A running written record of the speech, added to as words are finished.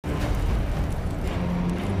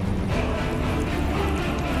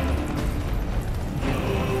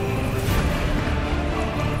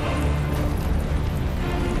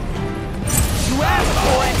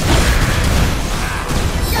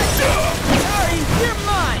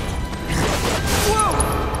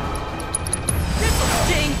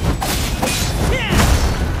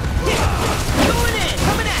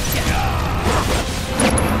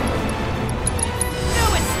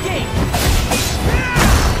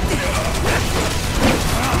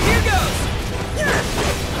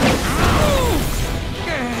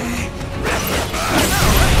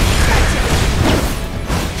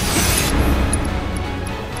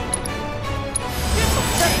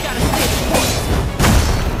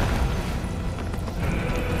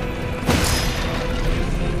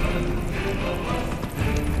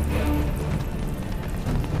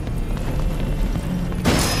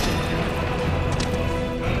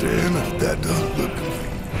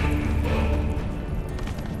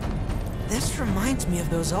reminds me of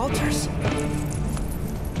those altars.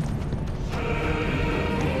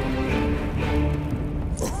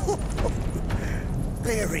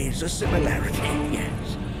 There is a similarity,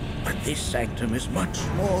 yes. But this sanctum is much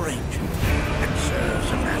more ancient and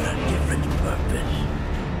serves a rather different purpose.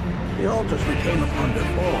 The altars we came upon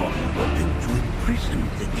before were built to imprison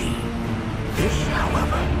the key. This,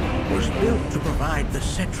 however, was built to provide the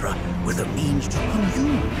Cetra with a means to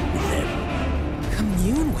commune with them.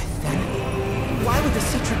 Commune with them? Why would the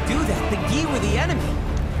Cetra do that? The Gi were the enemy.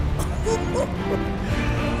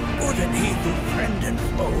 Good and evil, friend and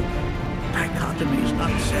foe. Dichotomy is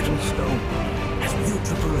not set in stone, as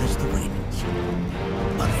mutable as the winds.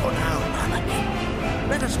 But for now, Paladin,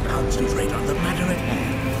 let us concentrate on the matter at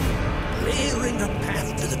hand, clearing a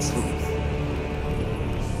path to the truth.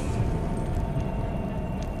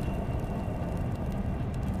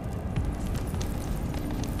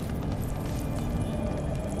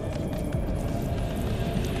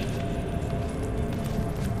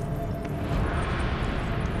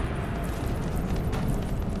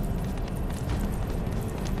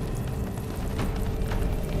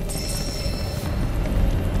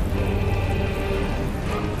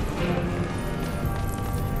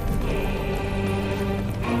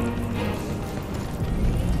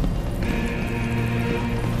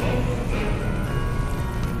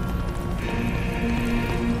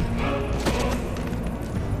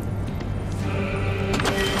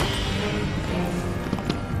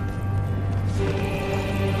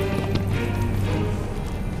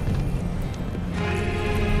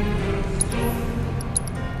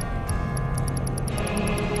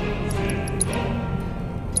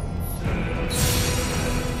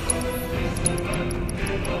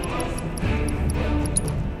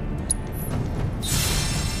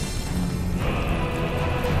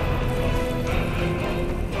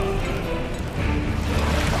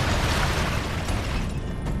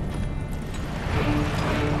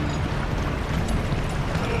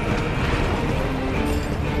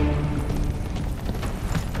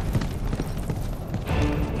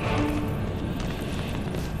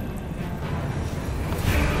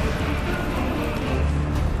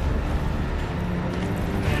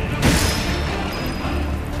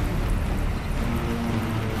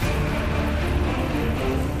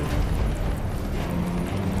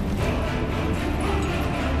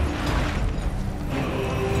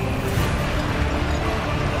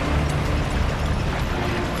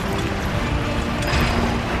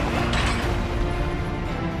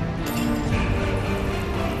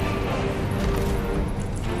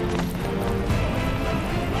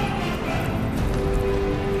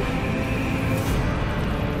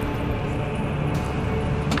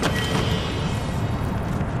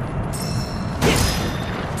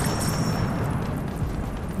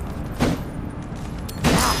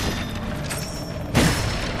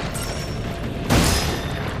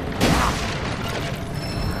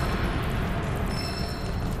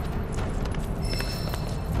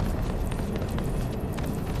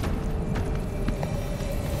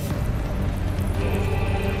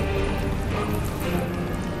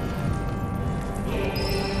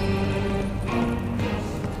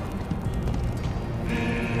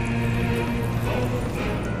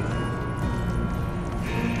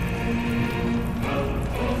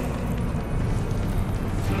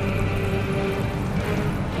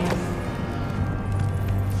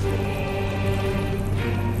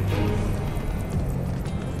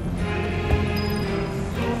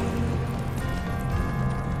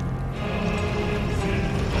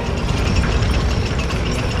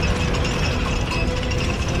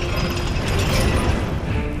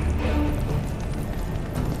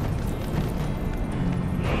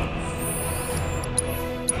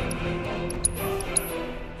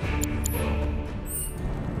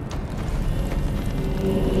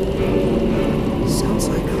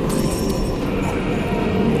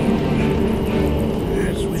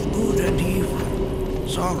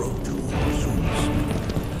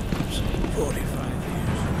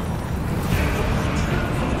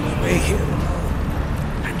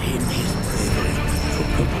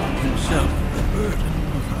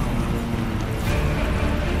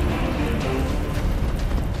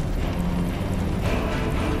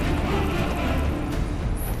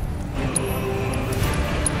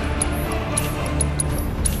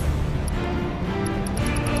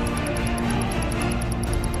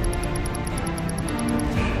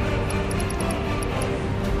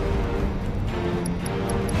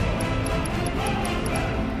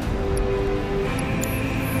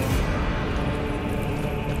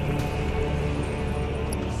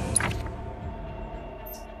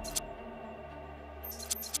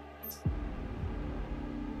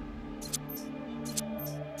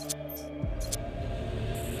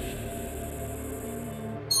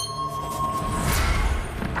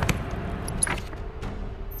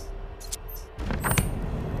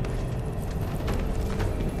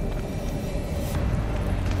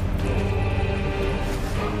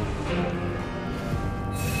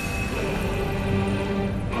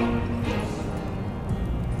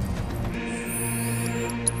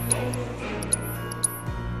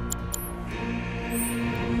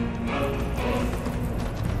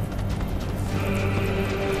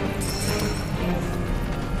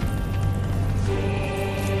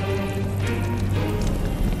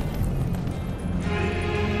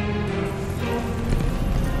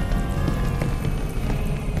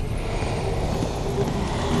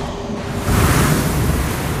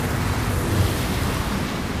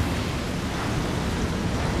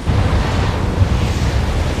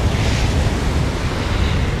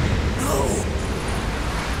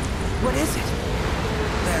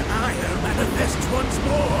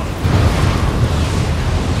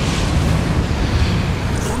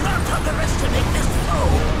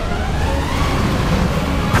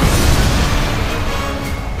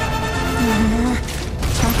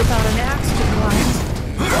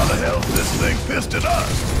 pissed at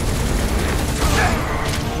us.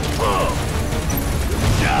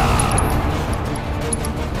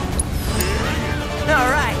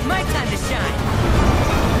 Alright, my time to shine.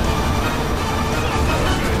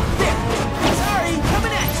 There! Sorry,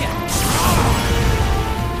 coming at ya!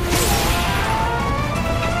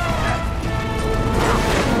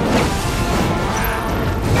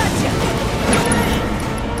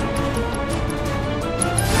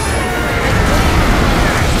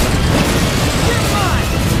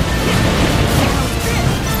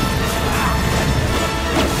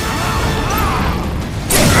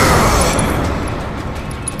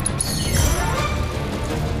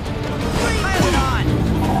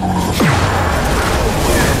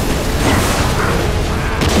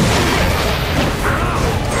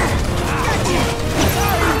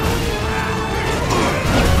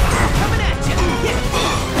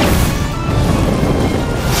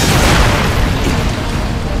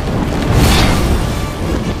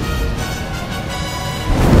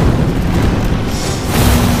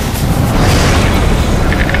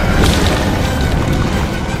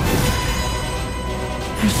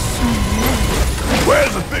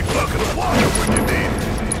 Where's a big bucket of water when you need it?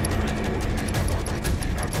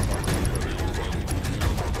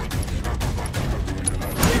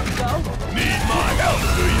 Here we go. Need my help,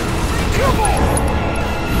 do you? Come on!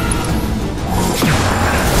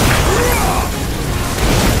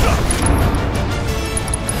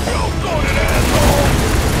 Choke on it, asshole!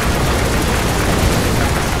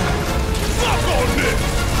 Suck on this!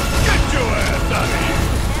 Get your ass out of here!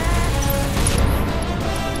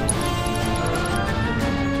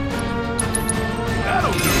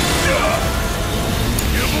 That'll do.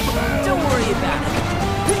 Give him hell. Don't worry about it.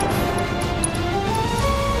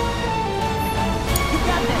 You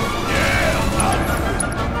got this. Yeah,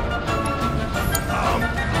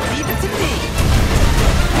 Leave it to me.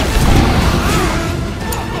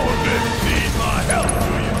 I'm gonna need my help,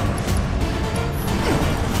 do you?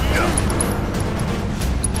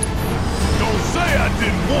 Don't say I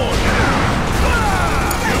didn't warn you.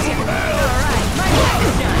 Give him hell. Alright, my time to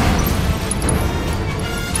shine.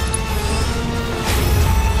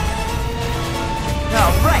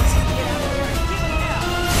 All right. Get out there and give it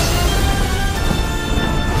hell.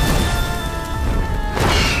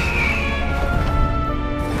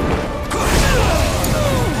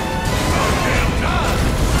 Goddamn time.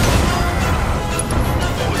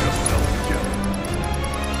 Pull yourself together.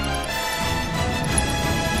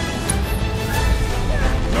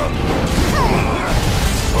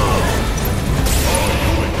 Oh,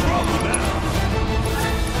 you're in trouble now.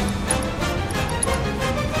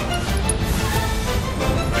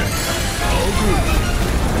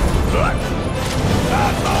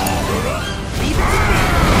 That's all, brother. Leave it to me.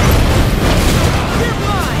 You're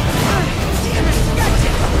mine. Damn it,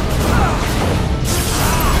 gotcha.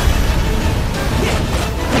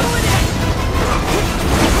 Going at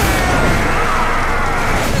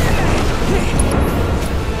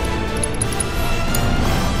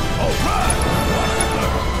All right.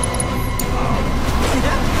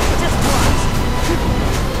 Just watch.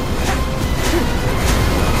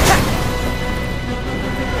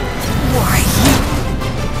 Why you?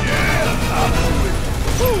 Yeah, I'll do it.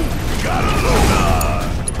 You got a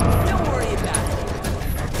load. Don't worry about it.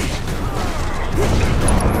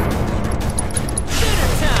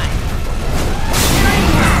 Dinner time.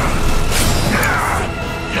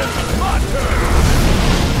 Yes, it's my turn.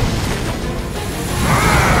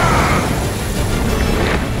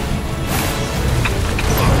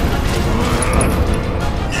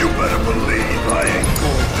 You better believe I ain't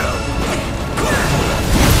going down.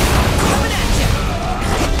 Coming at ya.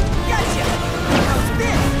 Gotcha. How's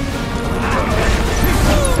this?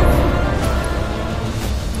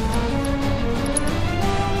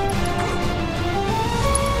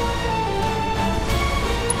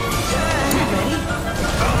 Ready?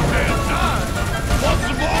 Goddamn time. Want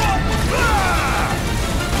some more? Ah!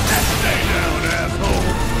 Stay down, asshole.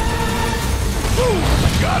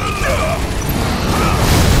 Got enough.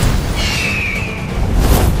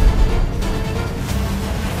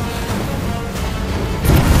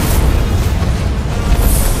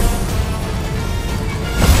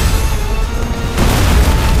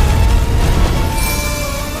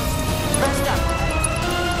 Rest up.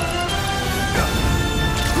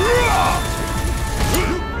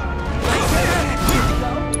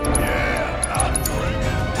 Yeah, I'll drink.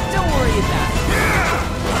 Don't worry about it.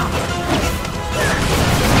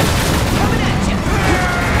 Coming at ya.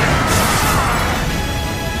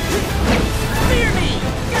 Fear me.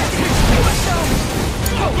 Gotcha. Let's go.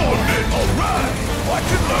 I'm going in. All right.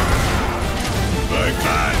 Watch it learn. Bang,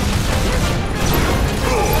 bang.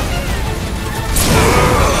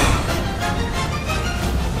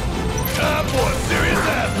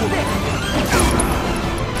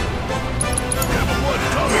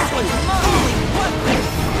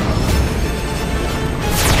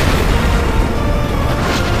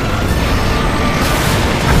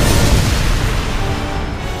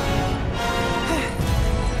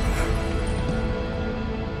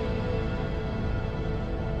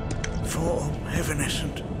 form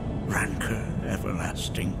evanescent, rancor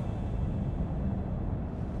everlasting.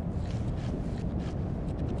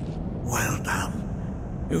 Well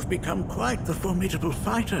done. You've become quite the formidable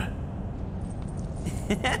fighter.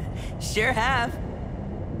 Sure have.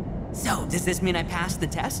 So, does this mean I passed the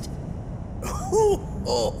test?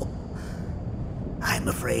 Oh. I'm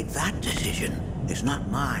afraid that decision is not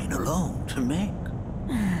mine alone to make.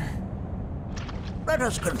 Let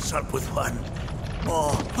us consult with one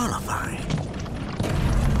more qualified.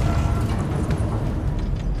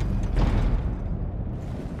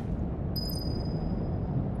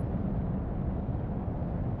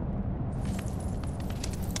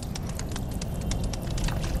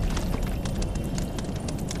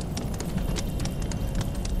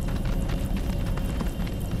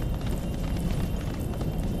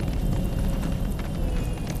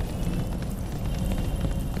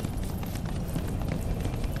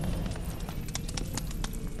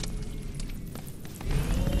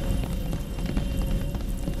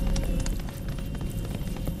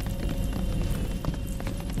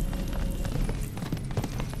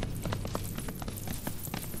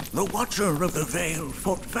 The Watcher of the Veil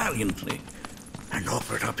fought valiantly and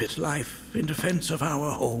offered up his life in defense of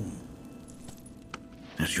our home.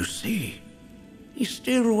 As you see, he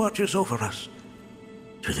still watches over us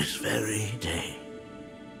to this very day.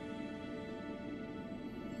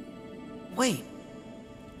 Wait.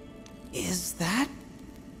 Is that...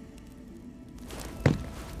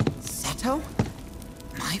 Seto?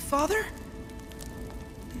 My father?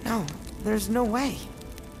 No, there's no way.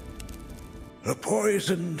 The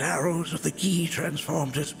poisoned arrows of the Gi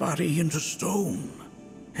transformed his body into stone,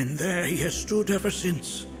 and there he has stood ever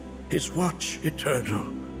since, his watch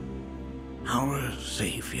eternal, our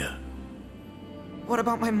savior. What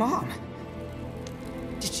about my mom?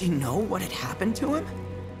 Did she know what had happened to him?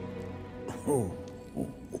 Oh.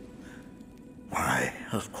 Why,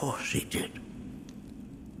 of course she did.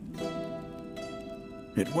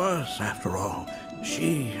 It was, after all,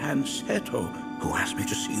 she and Seto who asked me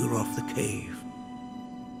to seal off the cave.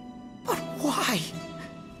 But why?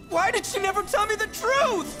 Why did she never tell me the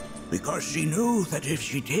truth? Because she knew that if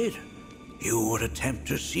she did, you would attempt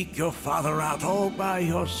to seek your father out all by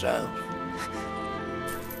yourself.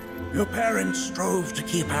 Your parents strove to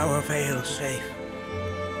keep our Veil safe.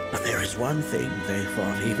 But there is one thing they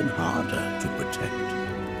fought even harder to protect.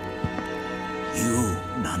 You,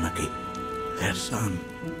 Nanaki, their son.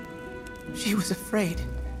 She was afraid.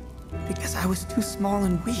 Because I was too small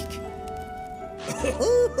and weak.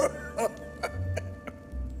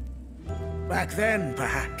 Back then,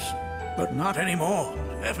 perhaps. But not anymore.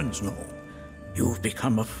 Heavens no. You've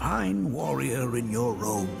become a fine warrior in your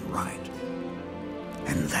own right.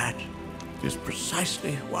 And that is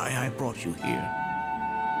precisely why I brought you here.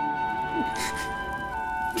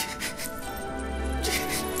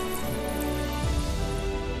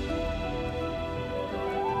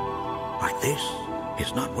 But this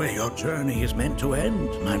is not where your journey is meant to end,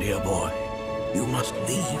 my dear boy. You must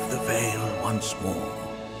leave the Veil once more.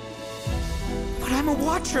 But I'm a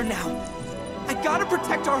Watcher now. I gotta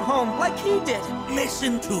protect our home like he did.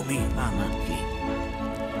 Listen to me, Nanaki.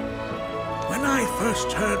 When I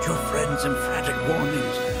first heard your friend's emphatic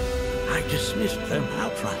warnings, I dismissed them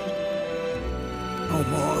outright. No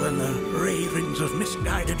more than the ravings of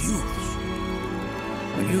misguided youths.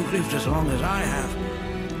 When you've lived as long as I have,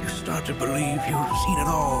 you start to believe you've seen it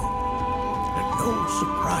all, that no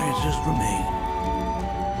surprises remain.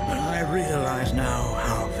 But I realize now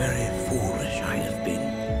how very foolish I have been.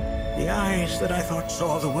 The eyes that I thought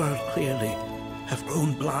saw the world clearly have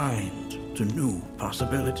grown blind to new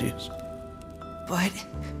possibilities. But...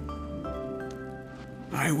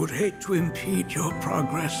 I would hate to impede your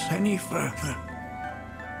progress any further.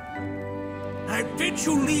 I bid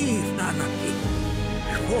you leave, Nanaki,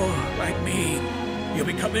 before, like me, you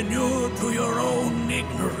become inured to your own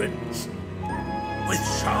ignorance. With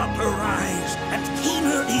sharper eyes and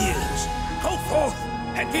keener ears, go forth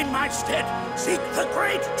and in my stead seek the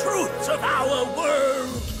great truths of our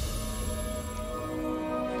world.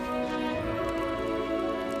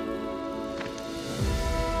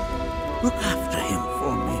 Look after him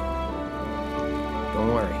for me.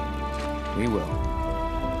 Don't worry. We will.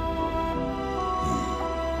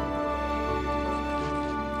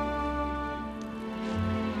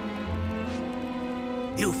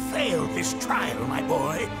 You failed this trial, my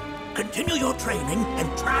boy. Continue your training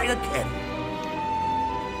and try again.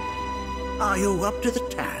 Are you up to the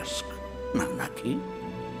task, Nanaki?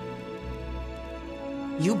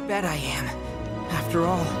 you bet I am. After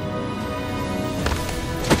all...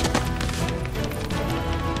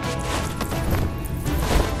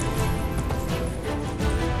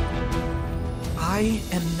 I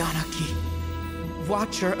am Nanaki,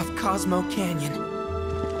 Watcher of Cosmo Canyon,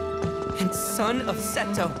 and son of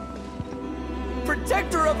Seto,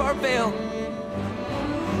 protector of our Vale.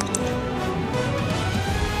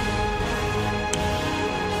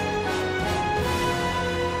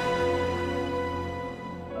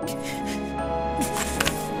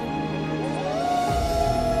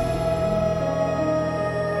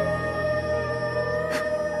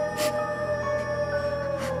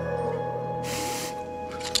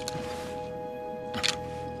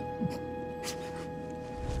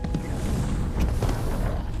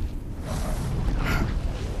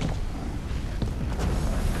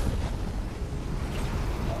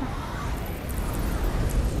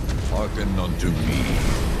 Hearken unto me.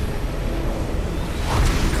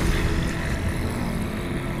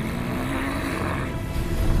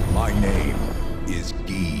 My name is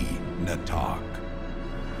Gi Natak.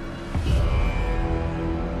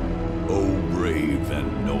 O brave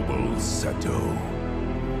and noble Seto,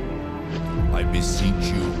 I beseech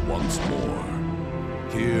you once more,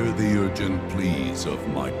 hear the urgent pleas of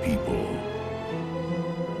my people.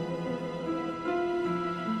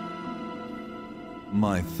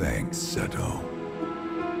 My thanks, Seto.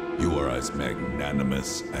 You are as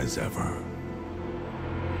magnanimous as ever.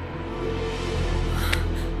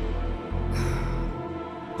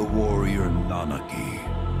 The warrior Nanaki,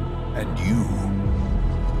 and you,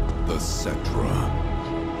 the Cetra.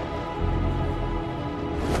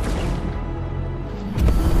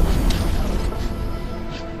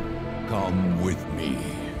 Come with me.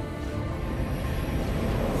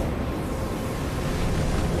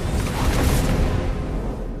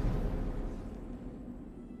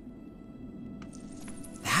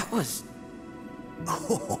 Was...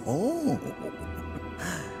 Oh,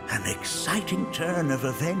 an exciting turn of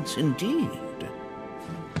events indeed.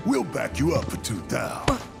 We'll back you up for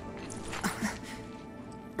 2,000.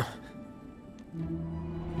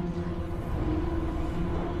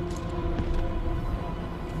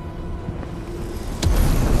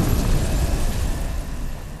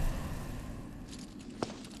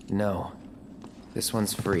 No. This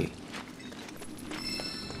one's free.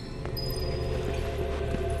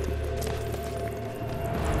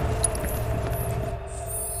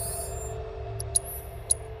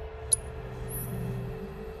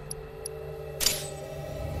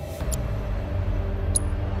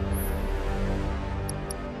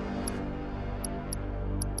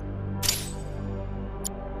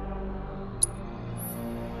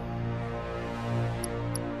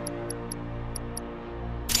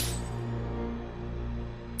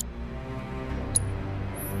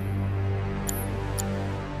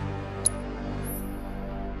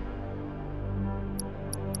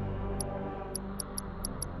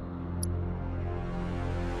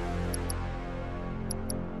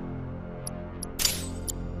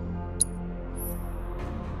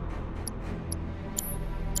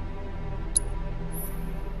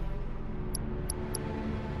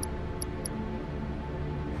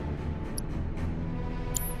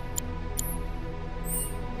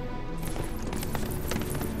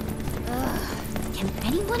 Can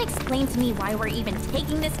anyone explain to me why we're even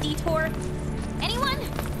taking this detour? Anyone?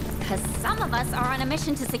 Because some of us are on a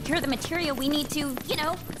mission to secure the material we need to, you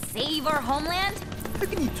know, save our homeland. How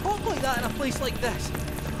can you talk like that in a place like this?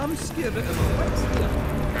 I'm scared out of my wits here.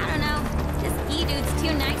 I don't know. This E-dude's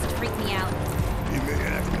too nice to freak me out. He may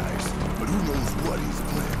act nice, but who knows what he's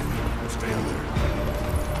planning. Stay alert.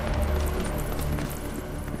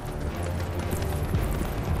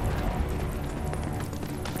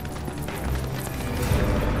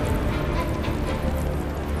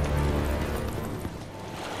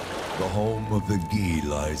 The home of the Gi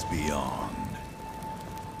lies beyond.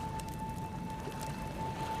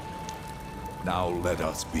 Now let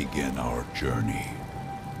us begin our journey.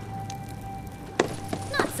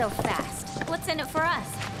 Not so fast. What's in it for us?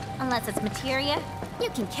 Unless it's materia, you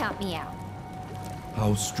can count me out.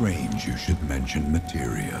 How strange you should mention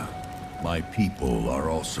materia. My people are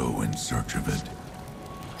also in search of it.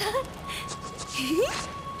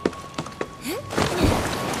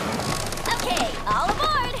 Okay, all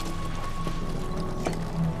aboard!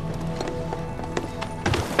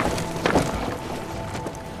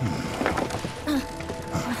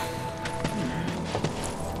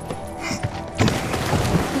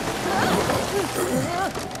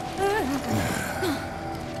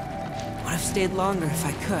 Would have stayed longer if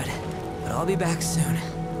I could, but I'll be back soon.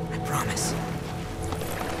 I promise.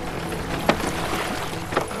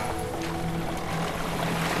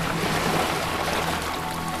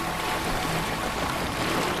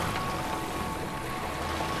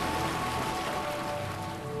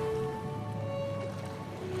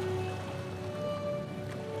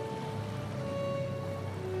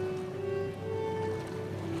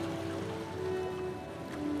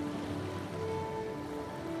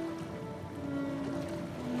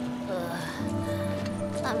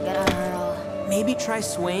 girl. Maybe try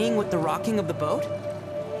swaying with the rocking of the boat?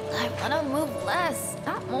 I wanna move less,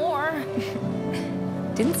 not more.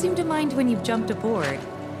 Didn't seem to mind when you jumped aboard.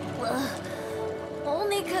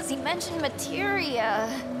 Only 'cause he mentioned materia.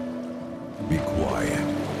 Be quiet.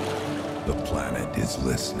 The planet is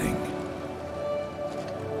listening.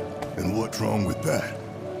 And what's wrong with that?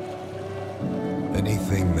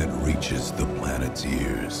 Anything that reaches the planet's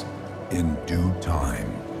ears, in due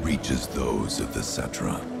time, reaches those of the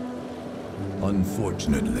Cetra.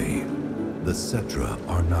 Unfortunately, the Cetra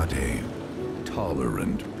are not a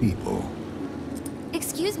tolerant people.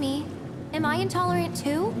 Excuse me, am I intolerant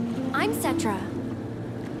too? I'm Cetra.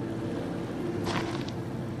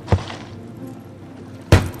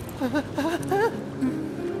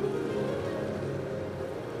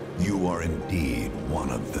 You are indeed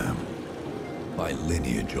one of them, by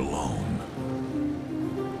lineage alone.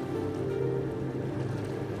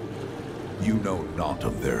 You know not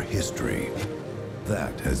of their history.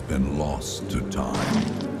 That has been lost to time.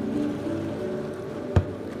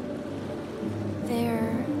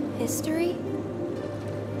 Their history?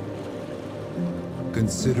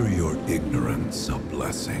 Consider your ignorance a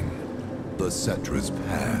blessing. The Cetra's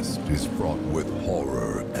past is fraught with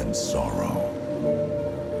horror and sorrow.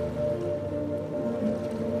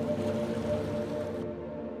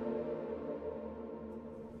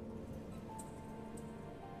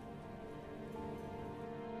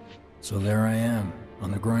 So there I am,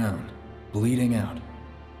 on the ground, bleeding out,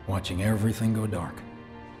 watching everything go dark.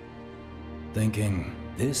 Thinking,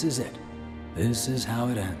 this is it. This is how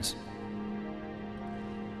it ends.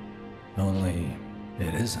 Only,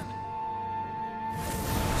 it isn't.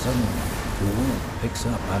 Suddenly, the wind picks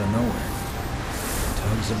up out of nowhere. It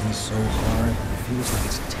tugs at me so hard, it feels like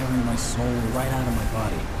it's tearing my soul right out of my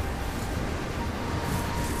body.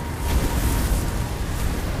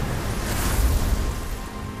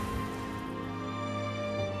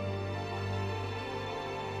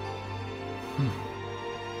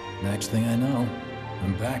 Next thing I know,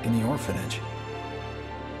 I'm back in the orphanage.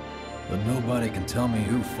 But nobody can tell me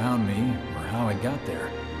who found me or how I got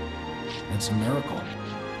there. It's a miracle.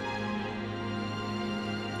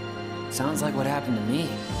 Sounds like what happened to me.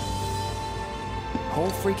 Whole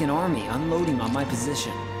freaking army unloading on my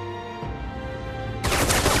position. I'm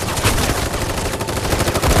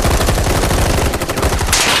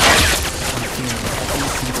feeling every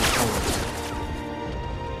single bullet.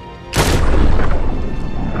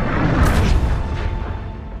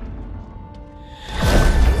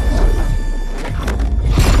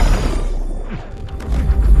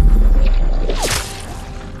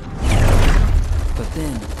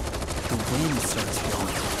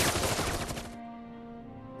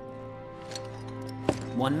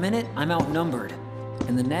 One minute, I'm outnumbered,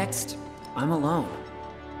 and the next, I'm alone.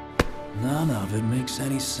 None of it makes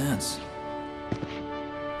any sense.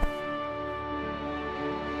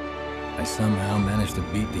 I somehow managed to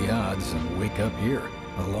beat the odds and wake up here,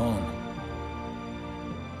 alone.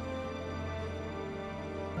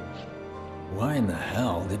 Why in the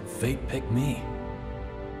hell did fate pick me?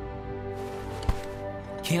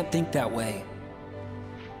 Can't think that way.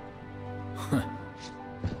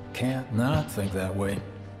 Can't not think that way.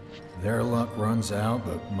 Their luck runs out,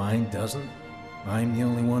 but mine doesn't. I'm the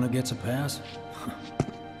only one who gets a pass.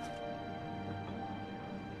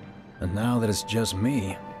 And now that it's just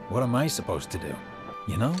me, what am I supposed to do?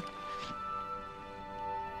 You know?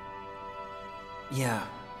 Yeah,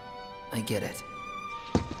 I get it.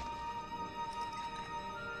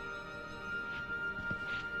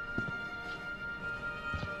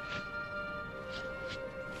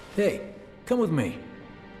 Hey, come with me.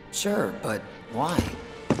 Sure, but why?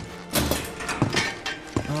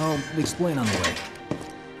 I'll explain on the way.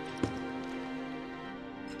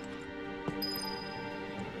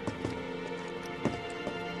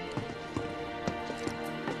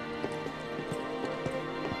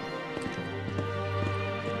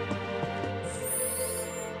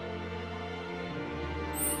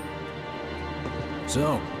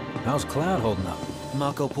 So, how's Cloud holding up?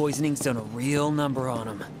 Mako poisoning's done a real number on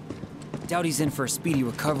him. Doubt he's in for a speedy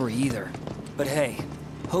recovery either. But hey,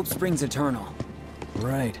 hope springs eternal.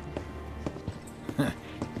 Right.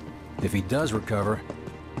 If he does recover,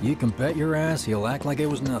 you can bet your ass he'll act like it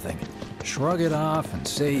was nothing. Shrug it off and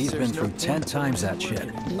say he's been through 10 times that shit.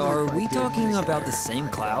 Are we talking about the same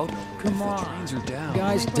Cloud? Come on.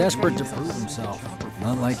 Guy's desperate to prove himself.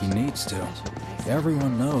 Not like he needs to.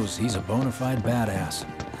 Everyone knows he's a bona fide badass.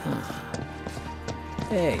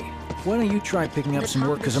 Hey, why don't you try picking up some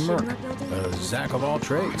work as a merc? A Zack of all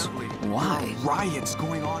trades. Why? Riots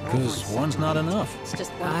going on. Because one's not enough. It's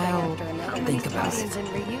just one I'll thing after another. think about it. Seasons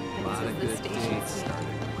in Ryu, and this is the station.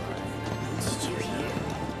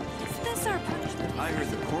 higher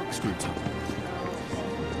the corkscrew tunnel.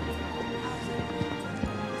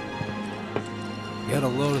 Get a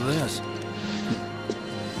load of this.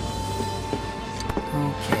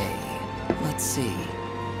 Okay, let's see.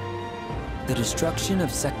 The destruction of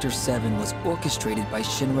Sector 7 was orchestrated by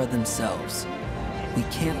Shinra themselves. We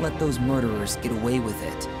can't let those murderers get away with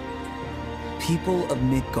it. People of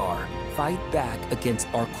Midgar, fight back against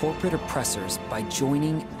our corporate oppressors by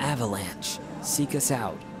joining Avalanche. Seek us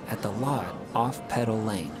out at the lot off Petal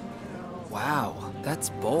Lane. Wow, that's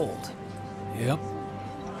bold. Yep.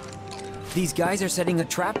 These guys are setting a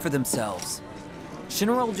trap for themselves.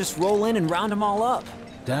 Shinra will just roll in and round them all up.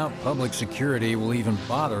 Doubt public security will even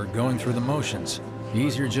bother going through the motions.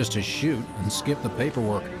 Easier just to shoot and skip the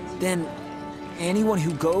paperwork. Then, anyone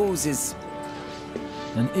who goes is...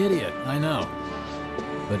 An idiot, I know.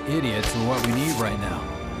 But idiots are what we need right now.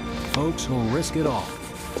 Folks who'll risk it all.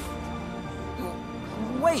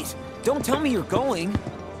 Wait! Don't tell me you're going!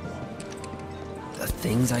 The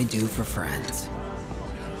things I do for friends.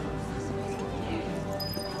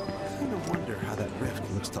 I kinda wonder how that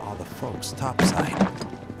rift looks to all the folks topside.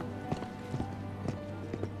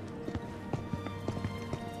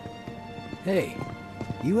 Hey,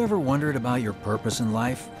 you ever wondered about your purpose in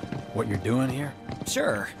life? What you're doing here?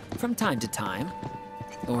 Sure, from time to time.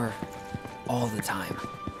 Or all the time.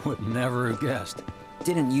 Would never have guessed.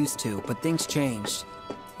 Didn't used to, but things changed.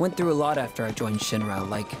 Went through a lot after I joined Shinra,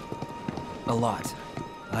 like... a lot.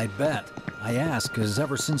 I bet. I ask because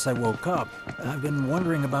ever since I woke up, I've been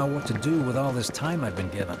wondering about what to do with all this time I've been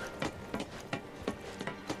given.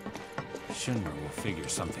 Shinra will figure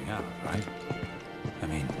something out, right? I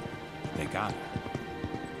mean, they got it.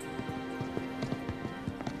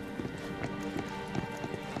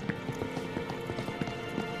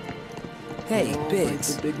 Hey,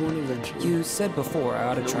 Biggs. The big one eventually. You said before I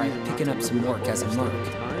ought to try picking up some work as a merc.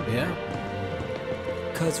 Yeah?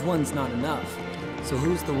 'Cause one's not enough. So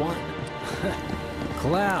who's the one?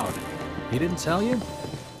 Cloud. He didn't tell you?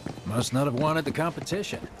 Must not have wanted the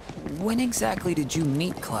competition. When exactly did you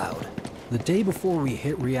meet Cloud? The day before we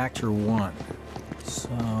hit Reactor 1. So,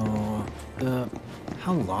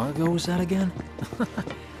 how long ago was that again?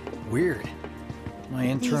 Weird. My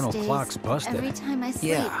internal These days, clock's busted. Every time I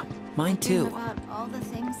sleep, Yeah, mine I dream too. about all the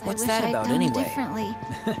things What's I wish that I'd about done anyway? differently.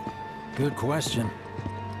 Good question.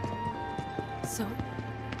 So,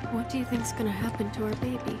 what do you think's gonna happen to our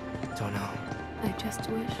baby? Don't know. I just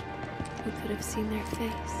wish we could have seen their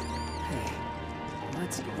face. Hey,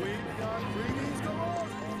 let's go.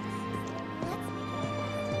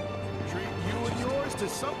 Treat you and yours to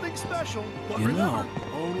something special. But You remember, know.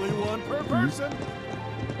 only one per person.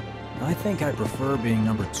 I think I prefer being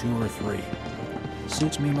number 2 or 3.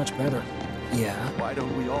 Suits me much better. Yeah. Why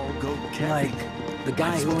don't we all go Like, camping? the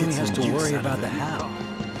guy Let's who get only has some to juice worry out of about the it. how.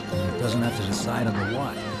 Doesn't have to decide on the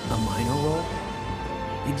what. A minor role?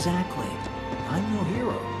 Exactly. I'm no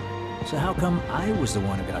hero. So how come I was the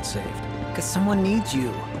one who got saved? 'Cause someone needs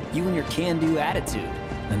you. You and your can-do attitude.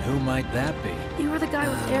 And who might that be? You were the guy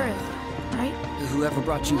with Aerith, right? Whoever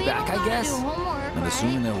brought you We back, don't I gotta guess? do homework, I'm right?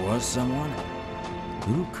 assuming there was someone.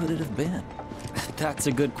 Who could it have been? That's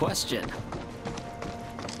a good question.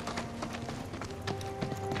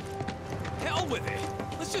 Hell with it!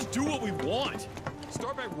 Let's just do what we want.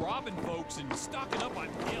 Start by robbing folks and stocking up on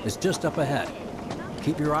guilt. It's just up ahead.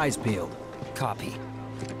 Keep your eyes peeled. Copy.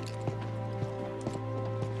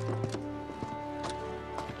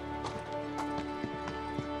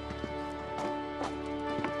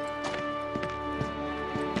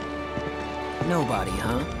 Nobody,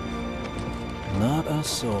 huh? Not a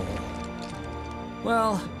soul.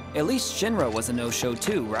 Well, at least Shinra was a no-show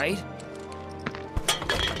too, right?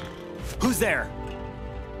 Who's there?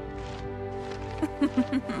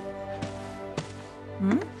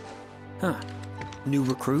 Huh. New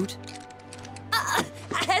recruit?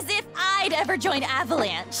 As if I'd ever join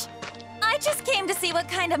Avalanche. I just came to see what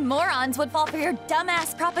kind of morons would fall for your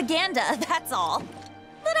dumbass propaganda, that's all.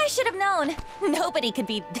 But I should have known. Nobody could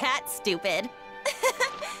be that stupid.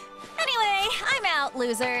 Anyway, I'm out,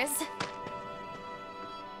 losers.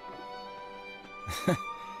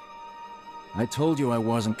 I told you I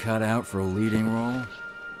wasn't cut out for a leading role.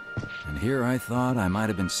 And here I thought I might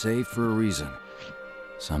have been saved for a reason.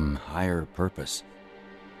 Some higher purpose.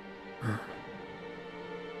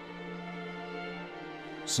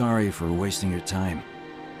 Sorry for wasting your time.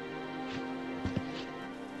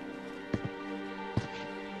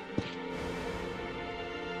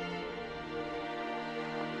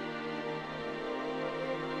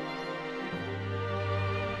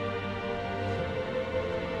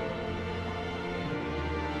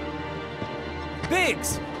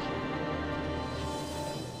 Biggs!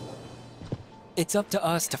 It's up to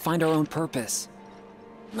us to find our own purpose.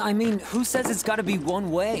 I mean, who says it's gotta be one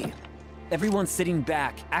way? Everyone's sitting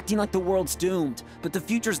back, acting like the world's doomed, but the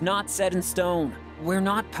future's not set in stone. We're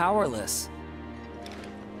not powerless.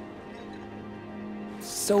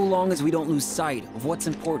 So long as we don't lose sight of what's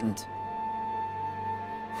important.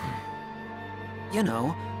 You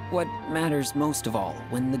know, what matters most of all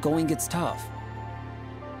when the going gets tough.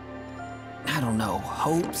 I don't know,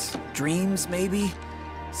 hopes, dreams, maybe?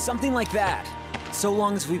 Something like that. So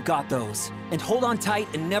long as we've got those. And hold on tight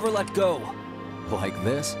and never let go. Like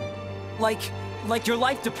this? Like your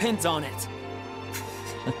life depends on it.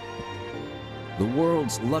 The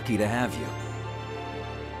world's lucky to have you.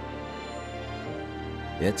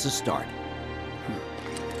 It's a start.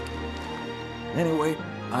 Anyway,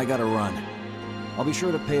 I gotta run. I'll be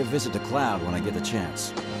sure to pay a visit to Cloud when I get the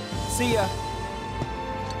chance. See ya.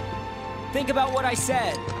 Think about what I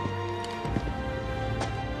said.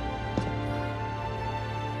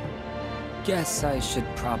 Guess I should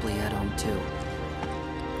probably head home too.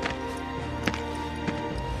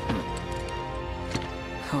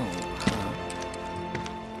 Home, huh?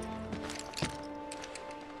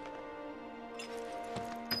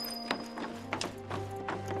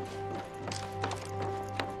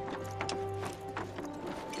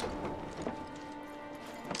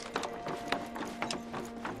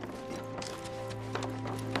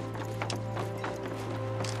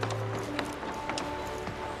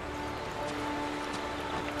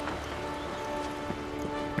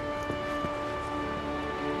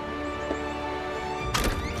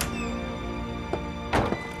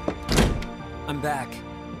 I'm back.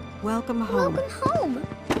 Welcome home. Welcome home.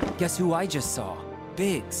 Guess who I just saw?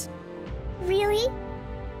 Biggs. Really?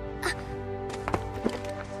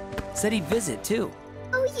 Said he'd visit, too.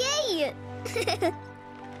 Oh, yay!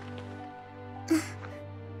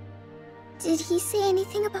 Did he say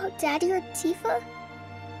anything about Daddy or Tifa?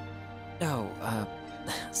 Oh,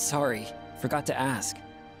 sorry. Forgot to ask.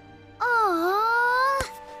 Aww.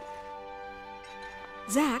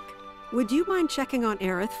 Zack, would you mind checking on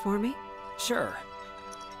Aerith for me? Sure.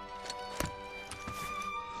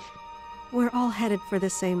 We're all headed for the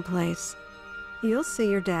same place. You'll see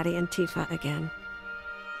your daddy and Tifa again.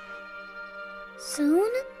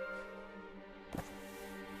 Soon?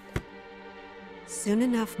 Soon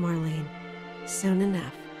enough, Marlene. Soon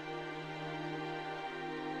enough.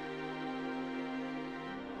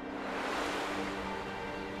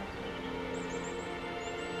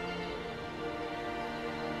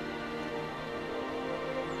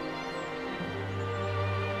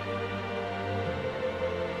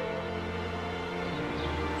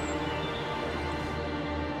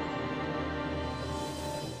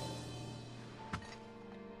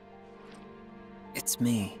 It's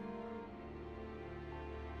me.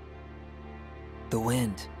 The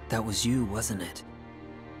wind. That was you, wasn't it?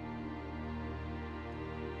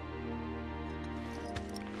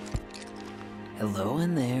 Hello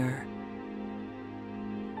in there.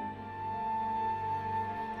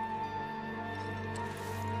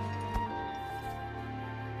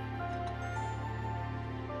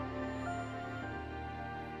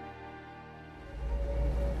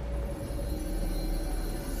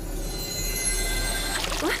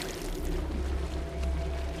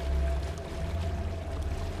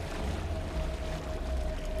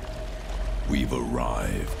 We've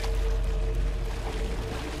arrived.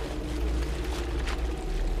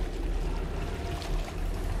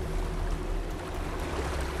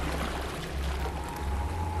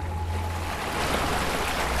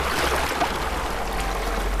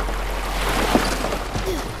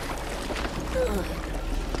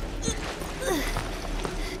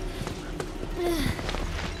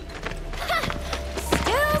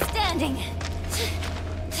 Still standing.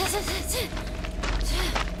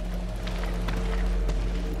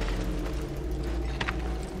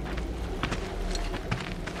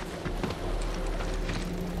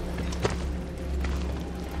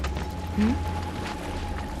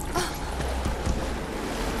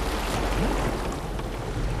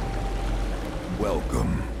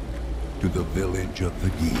 Welcome to the village of the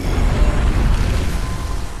Gi.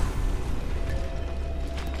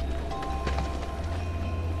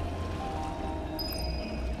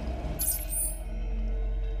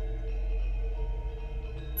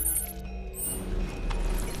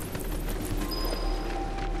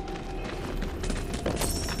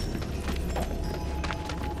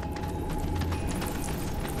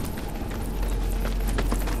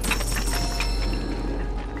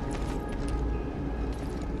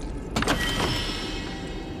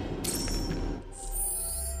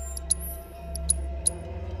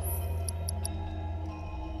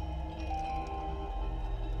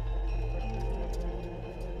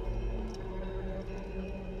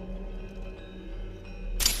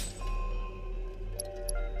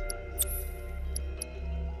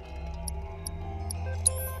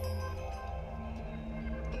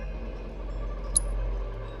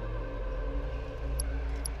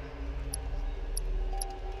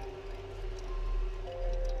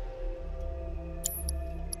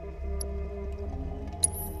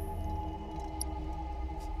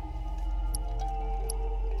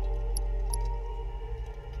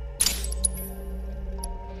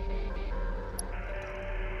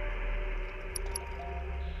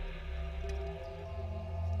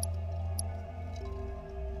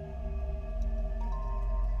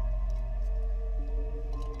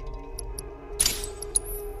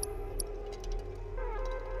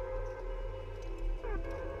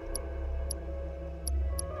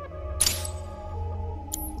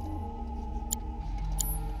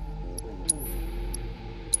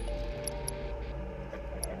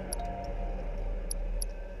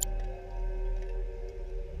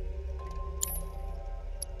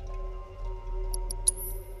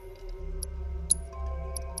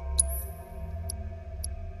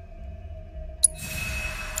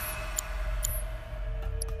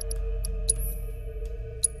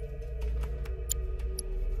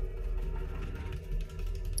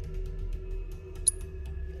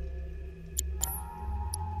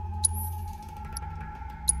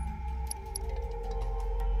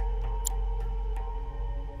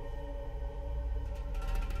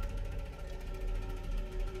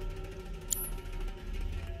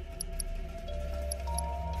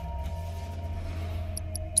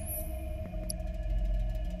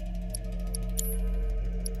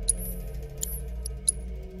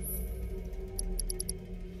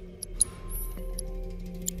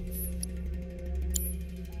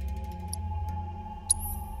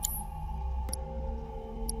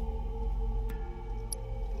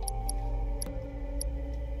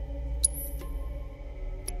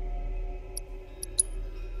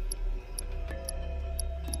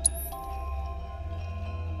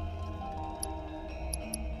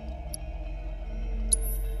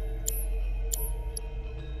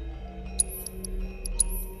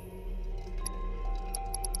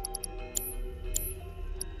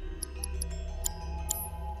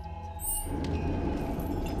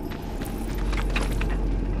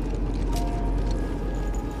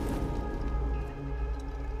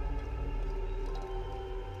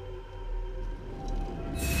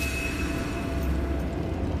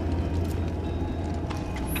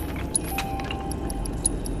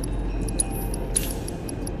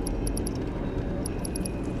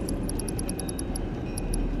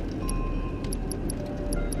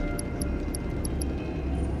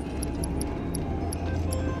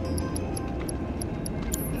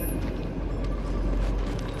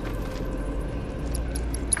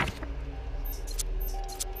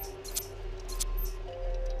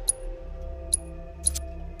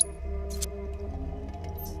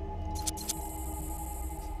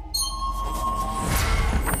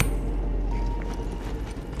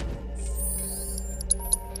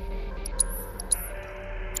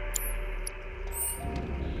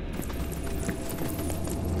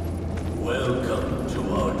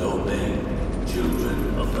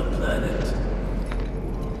 planet.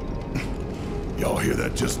 Y'all hear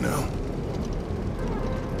that just now?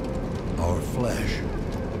 Our flesh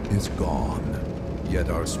is gone,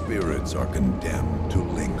 yet our spirits are condemned to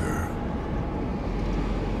linger.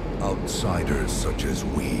 Outsiders such as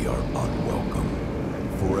we are unwelcome,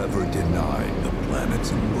 forever denied the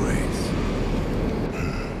planet's embrace.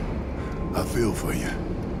 I feel for you.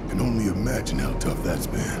 Can only imagine how tough that's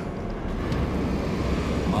been.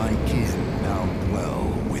 My kin now dwell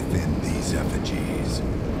within these effigies.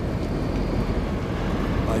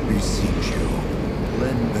 I beseech you,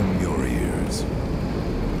 lend them your ears.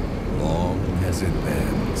 Long has it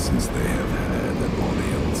been since they have had an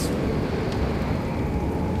audience.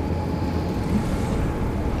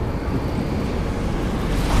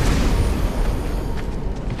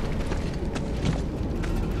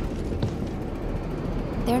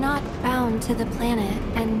 They're not bound to the planet,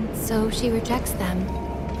 and so she rejects them.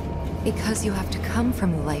 Because you have to come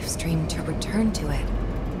from the life stream to return to it.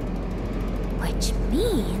 Which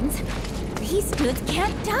means these dudes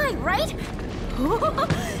can't die, right?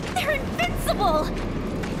 They're invincible!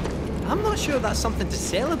 I'm not sure that's something to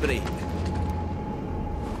celebrate.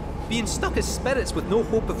 Being stuck as spirits with no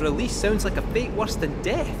hope of release sounds like a fate worse than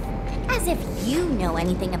death. As if you know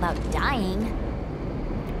anything about dying.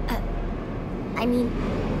 I mean,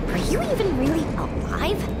 are you even really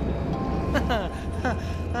alive?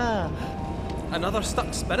 Another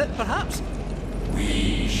stuck spirit, perhaps?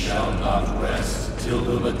 We shall not rest till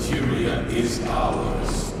the materia is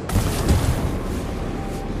ours.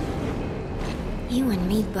 You and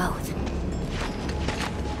me both.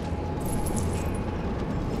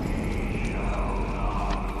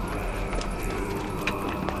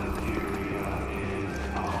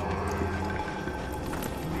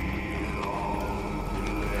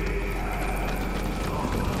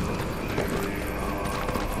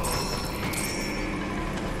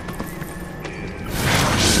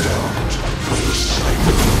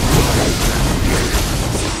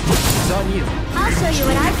 On you. I'll show you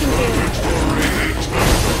what I can do.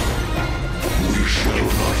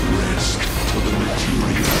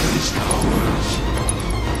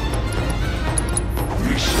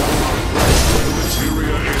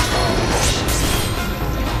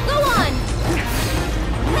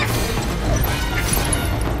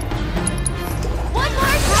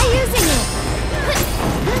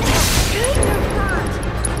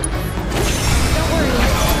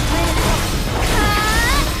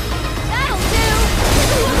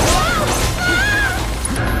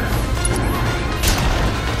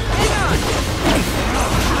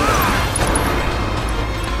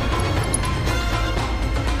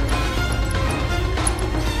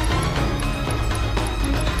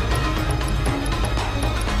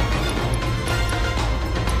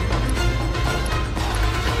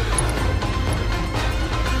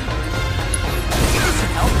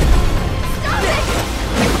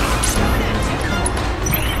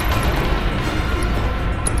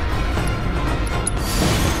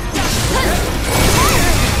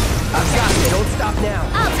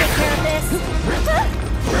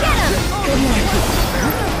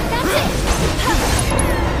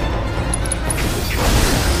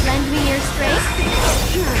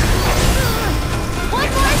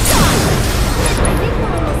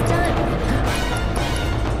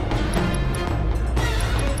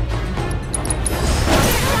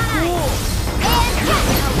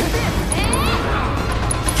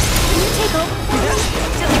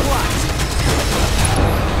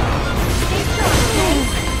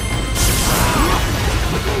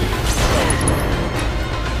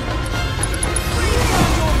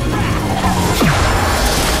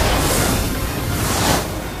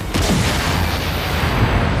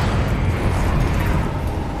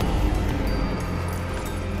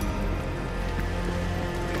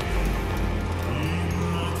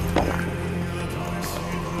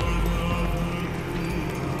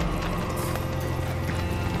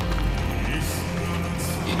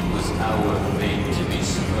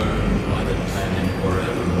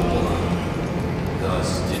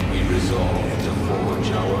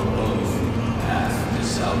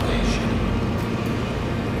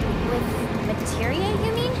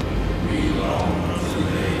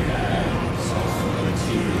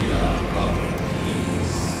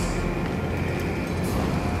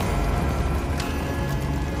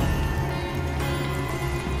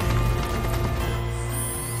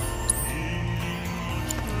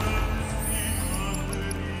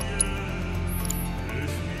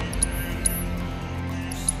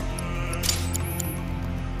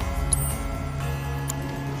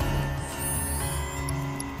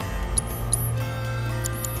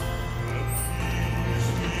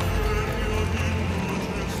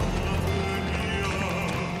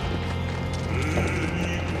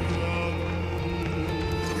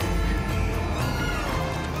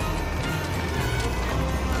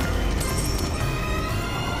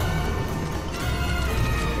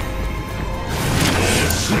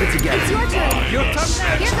 Keep it together. It's your turn. Your turn.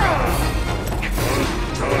 Here goes.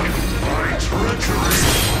 My treachery.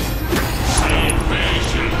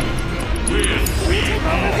 Salvation. With Can you take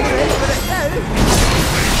over for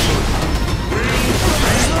Ready for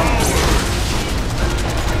it now?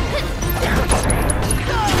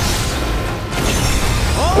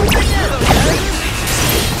 All together, guys!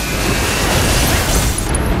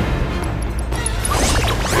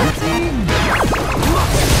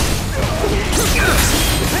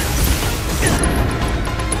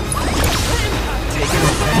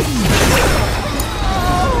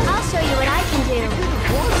 I'll show you what I can do.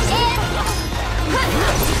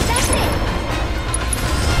 That's it.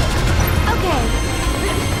 Okay.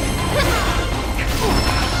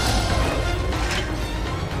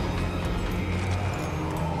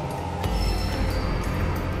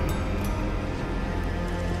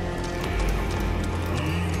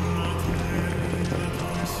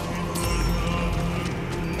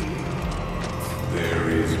 There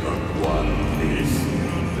is but one place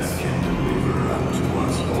that can deliver unto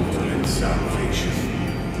us ultimate salvation,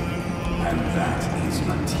 and that is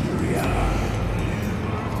materia.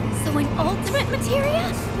 So an ultimate materia?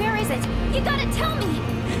 Where is it? You gotta tell me.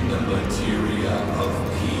 In the materia of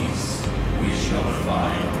peace, we shall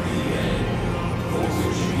find the end for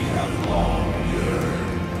which we have long yearned.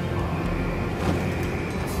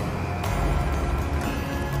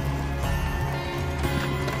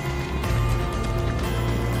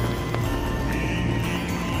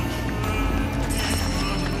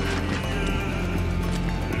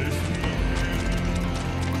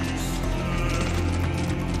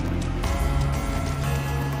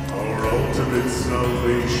 Our ultimate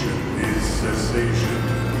salvation is cessation.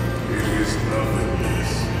 It is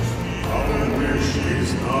nothingness. Our wish is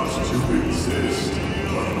not to exist,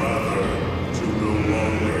 but rather to no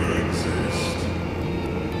longer exist.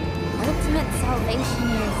 Ultimate salvation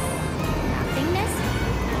is nothingness?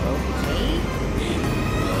 Okay. In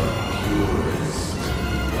the purest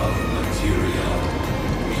of materia,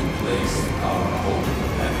 we place our hope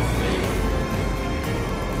and faith.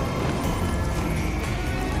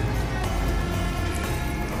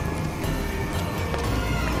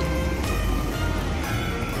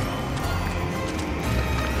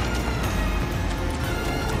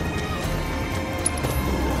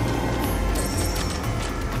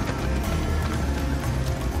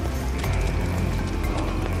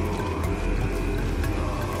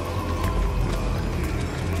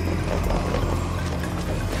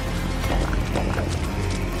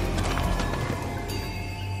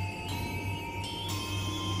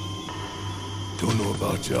 Don't know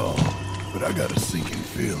about y'all, but I got a sinking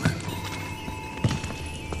feeling.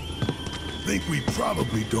 Think we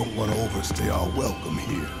probably don't want to overstay our welcome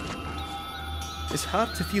here. It's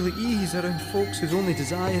hard to feel at ease around folks whose only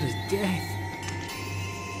desire is death.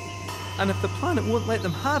 And if the planet won't let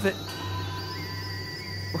them have it,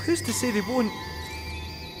 well, who's to say they won't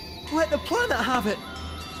let the planet have it?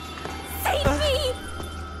 Save me!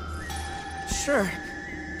 Sure.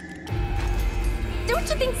 Don't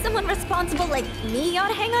you think someone responsible like me ought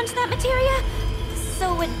to hang on to that materia?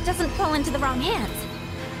 So it doesn't fall into the wrong hands.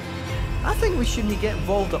 I think we shouldn't get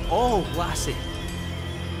involved at all, lassie.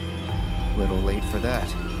 Little late for that.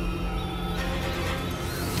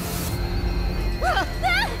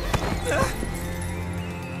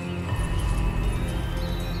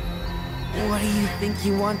 What do you think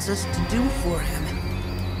he wants us to do for him?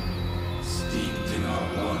 Steeped in our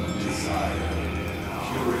one desire,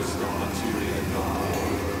 purest of materia no more,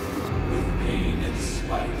 with pain and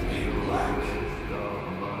spite made black.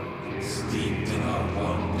 Steeped in our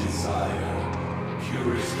one desire,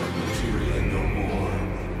 purest of materia no more,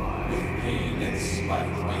 with pain and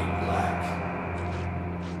spite made black.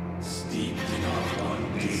 Steeped in our one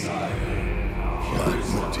desire,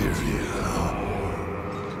 purest of materia no more,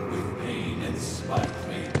 with pain and spite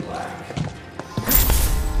made black.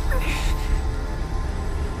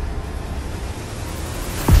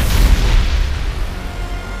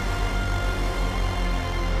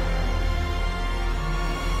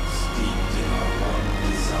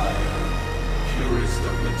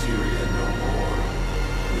 Materia no more,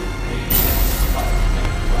 with pain and spite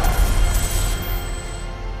made black.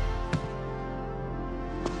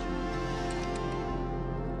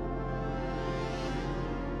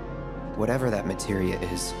 Whatever that materia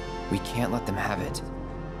is, we can't let them have it.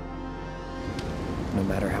 No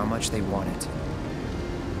matter how much they want it.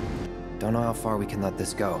 Don't know how far we can let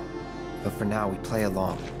this go, but for now we play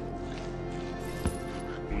along.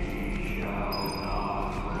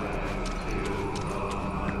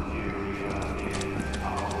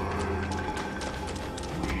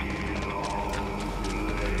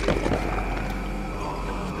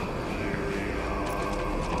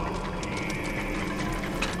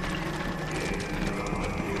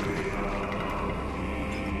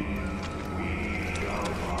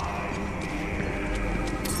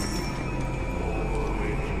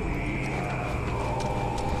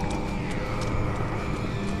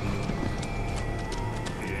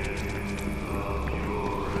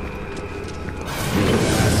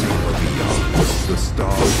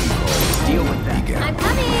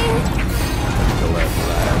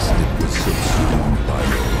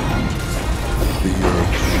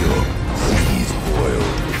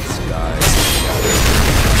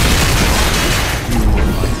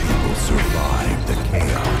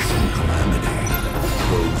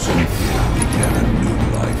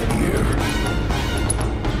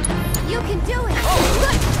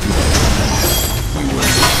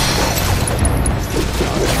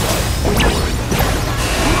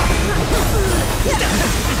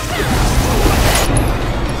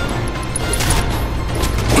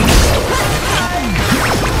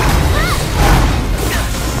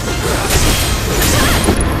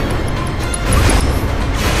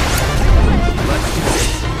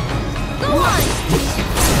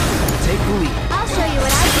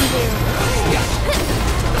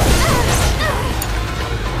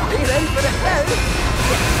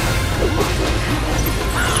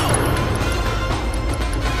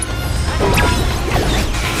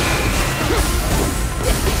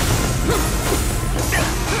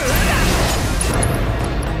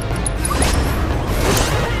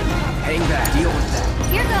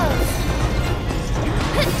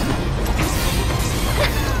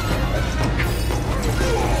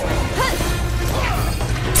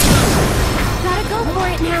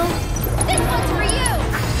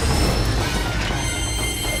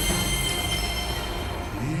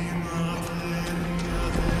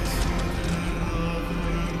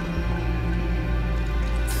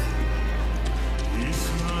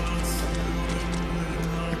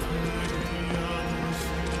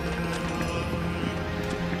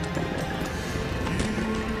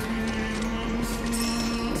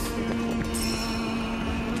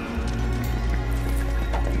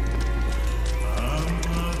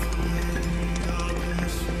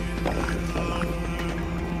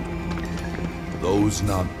 Those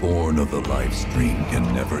not born of the life stream can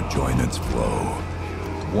never join its flow.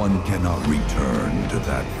 One cannot return to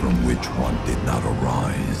that from which one did not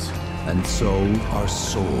arise. And so our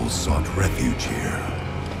souls sought refuge here.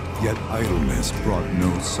 Yet idleness brought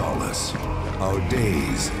no solace. Our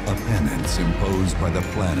days, a penance imposed by the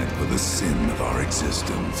planet for the sin of our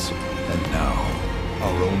existence. And now,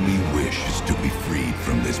 our only wish is to be freed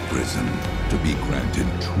from this prison, to be granted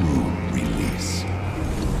true release.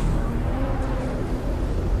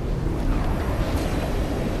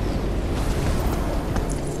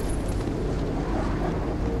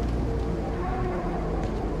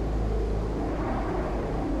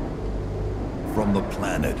 From the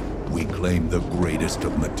planet, we claim the greatest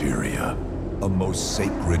of materia, a most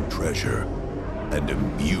sacred treasure, and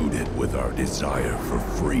imbued it with our desire for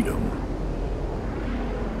freedom.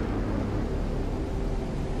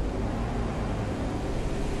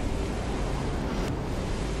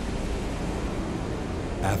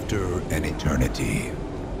 After an eternity,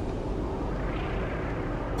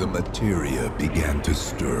 the materia began to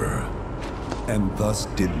stir, and thus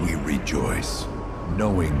did we rejoice,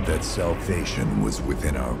 knowing that salvation was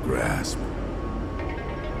within our grasp.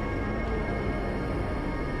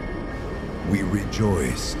 We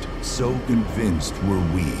rejoiced, so convinced were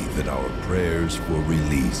we that our prayers for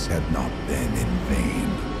release had not been in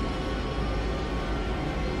vain.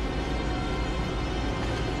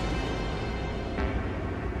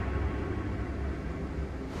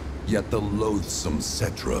 Yet the loathsome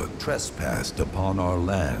Cetra trespassed upon our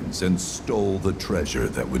lands and stole the treasure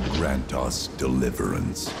that would grant us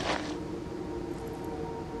deliverance.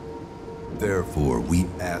 Therefore, we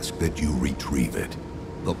ask that you retrieve it,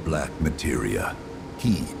 the black materia,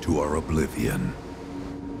 key to our oblivion.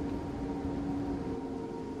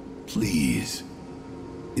 Please,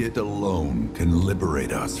 it alone can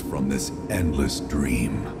liberate us from this endless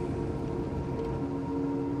dream.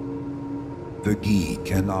 The Gi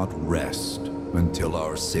cannot rest until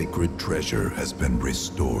our sacred treasure has been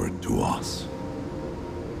restored to us.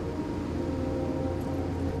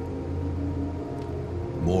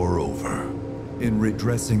 Moreover, in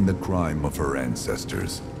redressing the crime of her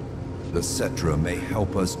ancestors, the Cetra may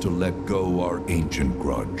help us to let go our ancient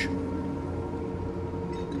grudge.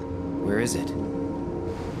 Where is it?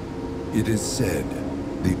 It is said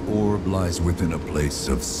the orb lies within a place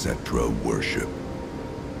of Cetra worship.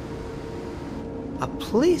 A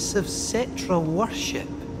place of Cetra worship?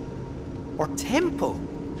 Or temple?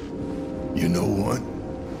 You know what?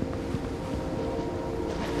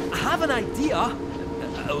 I have an idea.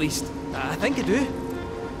 At least, I think I do.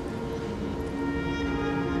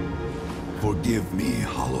 Forgive me,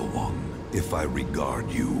 Hollow One, if I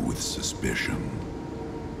regard you with suspicion.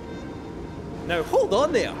 Now hold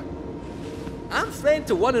on there. I'm friend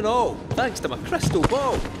to one and all, thanks to my crystal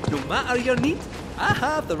ball. No matter your need, I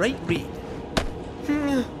have the right read.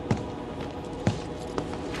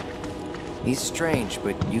 He's strange,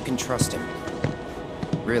 but you can trust him.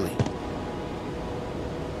 Really.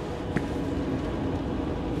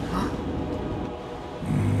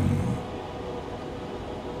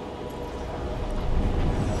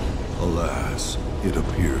 Alas, it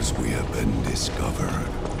appears we have been discovered.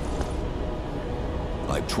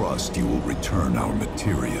 I trust you will return our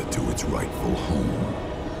materia to its rightful home.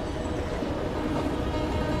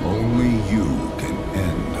 Only you can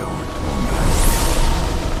end our torment.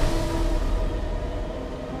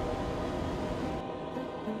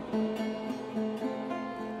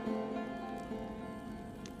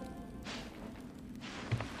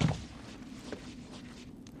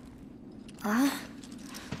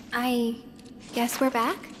 I guess we're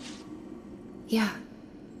back? Yeah.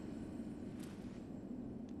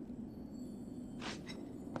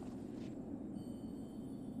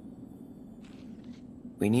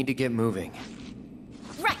 We need to get moving.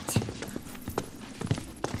 Right!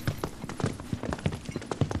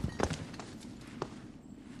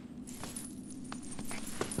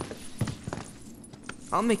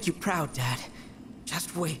 I'll make you proud, Dad.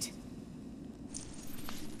 Just wait.